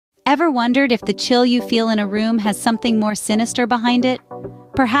Ever wondered if the chill you feel in a room has something more sinister behind it?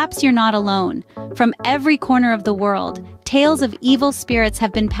 Perhaps you're not alone. From every corner of the world, tales of evil spirits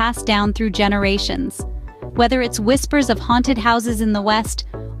have been passed down through generations. Whether it's whispers of haunted houses in the West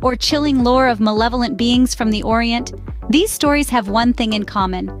or chilling lore of malevolent beings from the Orient, these stories have one thing in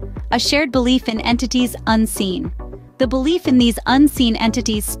common: a shared belief in entities unseen. The belief in these unseen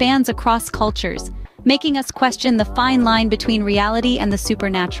entities spans across cultures, making us question the fine line between reality and the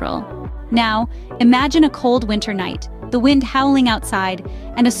supernatural. Now, imagine a cold winter night, the wind howling outside,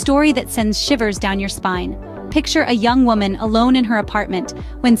 and a story that sends shivers down your spine. Picture a young woman alone in her apartment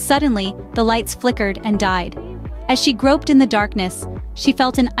when suddenly the lights flickered and died. As she groped in the darkness, she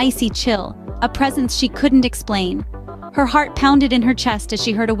felt an icy chill, a presence she couldn't explain. Her heart pounded in her chest as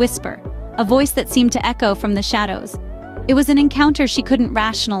she heard a whisper, a voice that seemed to echo from the shadows. It was an encounter she couldn't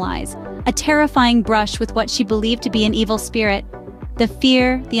rationalize, a terrifying brush with what she believed to be an evil spirit. The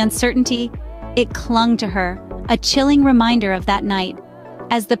fear, the uncertainty, it clung to her, a chilling reminder of that night.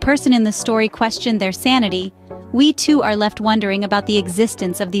 As the person in the story questioned their sanity, we too are left wondering about the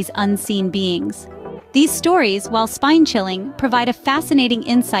existence of these unseen beings. These stories, while spine-chilling, provide a fascinating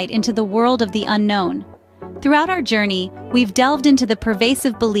insight into the world of the unknown. Throughout our journey, we've delved into the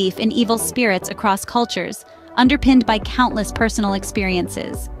pervasive belief in evil spirits across cultures, underpinned by countless personal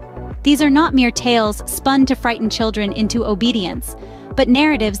experiences. These are not mere tales spun to frighten children into obedience, but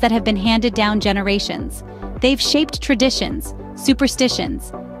narratives that have been handed down generations. They've shaped traditions,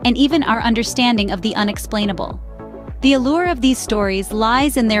 superstitions, and even our understanding of the unexplainable. The allure of these stories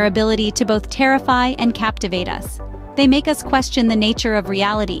lies in their ability to both terrify and captivate us. They make us question the nature of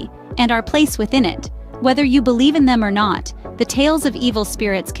reality and our place within it. Whether you believe in them or not, the tales of evil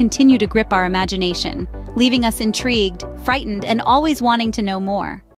spirits continue to grip our imagination, leaving us intrigued, frightened, and always wanting to know more.